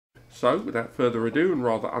So without further ado and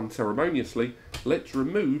rather unceremoniously, let's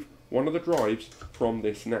remove one of the drives from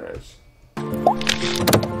this NAS.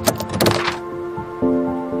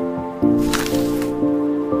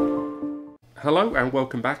 Hello and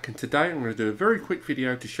welcome back, and today I'm going to do a very quick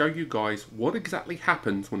video to show you guys what exactly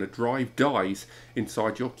happens when a drive dies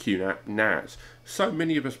inside your QNAP NAS. So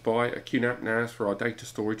many of us buy a QNAP NAS for our data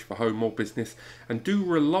storage for home or business and do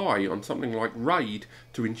rely on something like RAID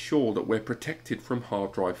to ensure that we're protected from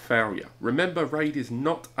hard drive failure. Remember, RAID is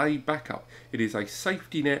not a backup, it is a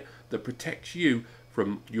safety net that protects you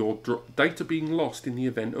from your data being lost in the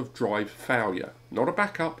event of drive failure. Not a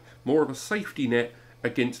backup, more of a safety net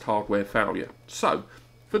against hardware failure. So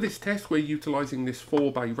for this test we're utilising this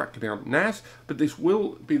 4-bay rack-mount NAS, but this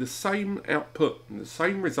will be the same output and the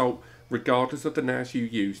same result regardless of the NAS you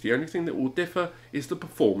use. The only thing that will differ is the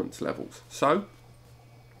performance levels. So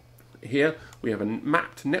here we have a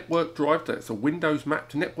mapped network drive, that's a Windows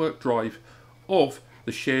mapped network drive of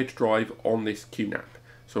the shared drive on this QNAP.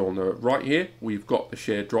 So on the right here we've got the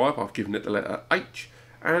shared drive, I've given it the letter H,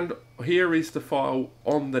 and here is the file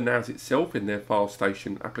on the NAS itself in their file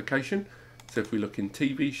station application. So if we look in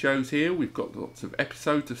TV shows here, we've got lots of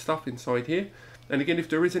episodes of stuff inside here. And again, if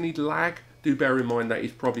there is any lag, do bear in mind that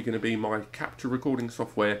is probably going to be my capture recording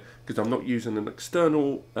software, because I'm not using an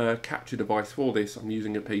external capture device for this. I'm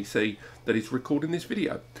using a PC that is recording this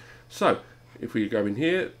video. So if we go in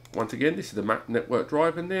here, once again, this is the map network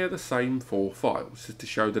drive, and they're the same 4 files. Just to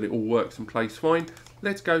show that it all works and plays fine,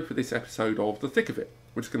 let's go for this episode of The Thick of It.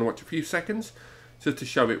 We're just going to watch a few seconds just to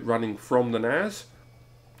show it running from the NAS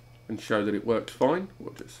and show that it works fine.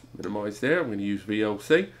 We'll just minimise there. I'm going to use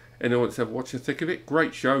VLC. Anyone that's ever watched The Thick of It,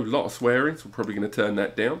 great show, a lot of swearing, so we're probably going to turn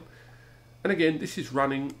that down. And again, this is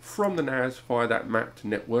running from the NAS via that mapped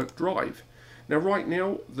network drive. Now right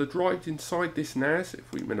now, the drives inside this NAS,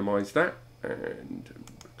 if we minimise that and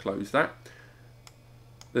close that,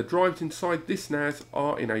 the drives inside this NAS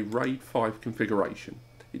are in a RAID 5 configuration.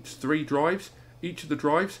 It's 3 drives. Each of the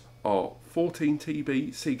drives are 14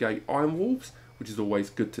 TB Seagate iron wolves, which is always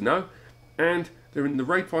good to know, and they're in the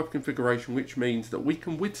RAID 5 configuration, which means that we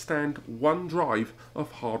can withstand 1 drive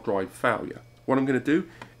of hard drive failure. What I'm going to do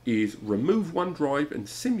is remove 1 drive and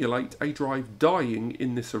simulate a drive dying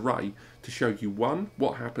in this array to show you 1,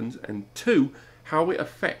 what happens, and 2, how it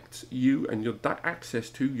affects you and your access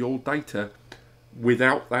to your data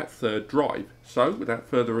without that 3rd drive. So without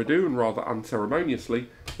further ado and rather unceremoniously,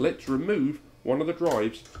 let's remove one of the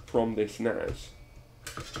drives from this NAS.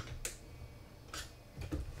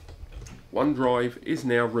 1 drive is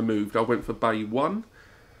now removed. I went for bay 1.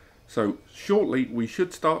 So shortly we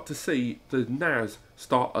should start to see the NAS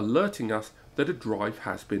start alerting us that a drive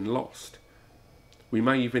has been lost. We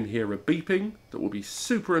may even hear a beeping that will be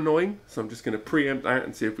super annoying, so I'm just going to preempt that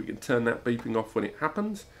and see if we can turn that beeping off when it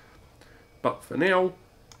happens. But for now,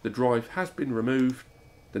 the drive has been removed.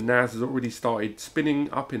 The NAS has already started spinning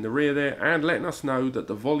up in the rear there and letting us know that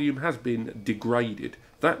the volume has been degraded.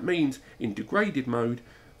 That means in degraded mode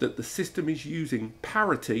that the system is using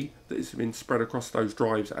parity that has been spread across those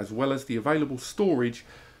drives as well as the available storage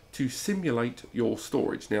to simulate your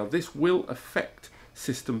storage. Now this will affect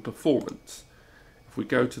system performance. If we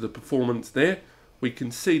go to the performance there, we can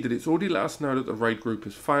see that it's already let us know that the RAID group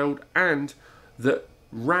has failed and that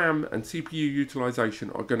RAM and CPU utilization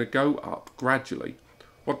are going to go up gradually.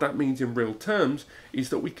 What that means in real terms is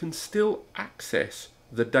that we can still access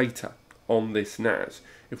the data on this NAS.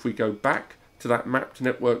 If we go back to that mapped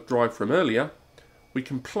network drive from earlier, we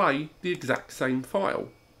can play the exact same file.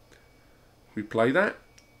 We play that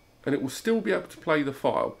and it will still be able to play the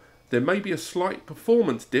file. There may be a slight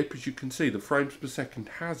performance dip, as you can see the frames per second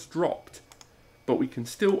has dropped, but we can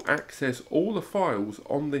still access all the files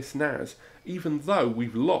on this NAS even though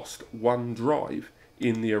we've lost 1 drive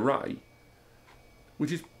in the array,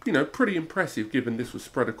 which is, you know, pretty impressive given this was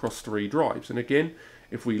spread across 3 drives. And again,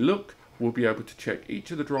 if we look, we'll be able to check each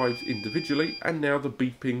of the drives individually, and now the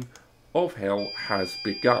beeping of hell has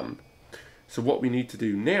begun. So what we need to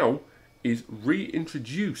do now is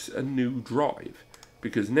reintroduce a new drive,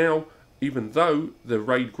 because now, even though the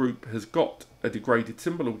RAID group has got a degraded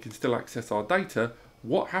symbol and we can still access our data,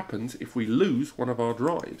 what happens if we lose one of our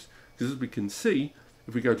drives? Because as we can see,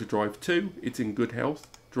 if we go to drive 2, it's in good health.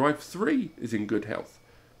 Drive 3 is in good health.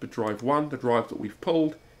 But drive 1, the drive that we've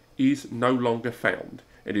pulled, is no longer found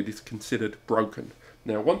and it is considered broken.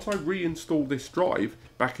 Now once I reinstall this drive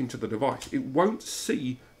back into the device, it won't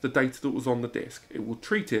see the data that was on the disk. It will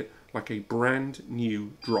treat it like a brand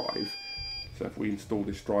new drive. So if we install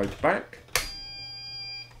this drive back,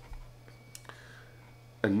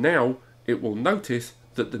 and now it will notice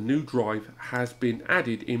that the new drive has been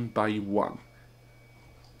added in bay 1.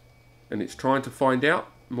 and it's trying to find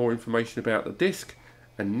out more information about the disk,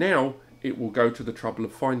 and now it will go to the trouble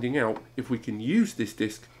of finding out if we can use this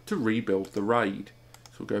disk to rebuild the RAID.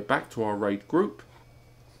 So we'll go back to our RAID group,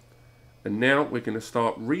 and now we're going to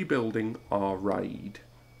start rebuilding our RAID.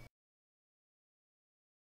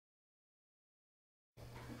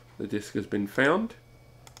 The disk has been found.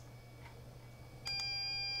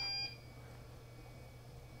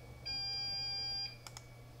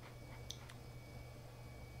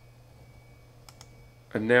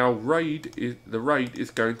 And now the RAID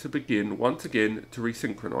is going to begin once again to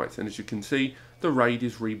resynchronize, and as you can see, the RAID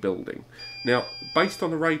is rebuilding. Now, based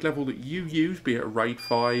on the RAID level that you use, be it a RAID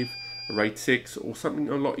 5, a RAID 6, or something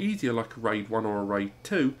a lot easier like a RAID 1 or a RAID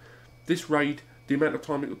 2, this RAID, the amount of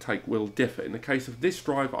time it will take will differ. In the case of this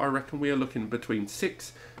drive, I reckon we are looking between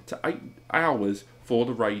 6 to 8 hours for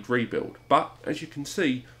the RAID rebuild. But as you can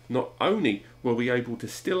see, not only were we able to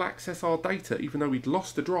still access our data even though we'd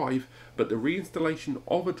lost the drive, but the reinstallation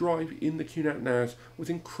of a drive in the QNAP NAS was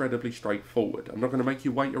incredibly straightforward. I'm not going to make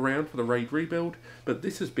you wait around for the RAID rebuild, but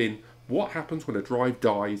this has been what happens when a drive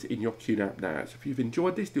dies in your QNAP NAS. If you've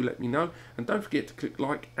enjoyed this, do let me know, and don't forget to click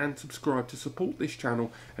like and subscribe to support this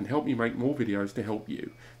channel and help me make more videos to help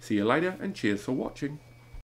you. See you later, and cheers for watching.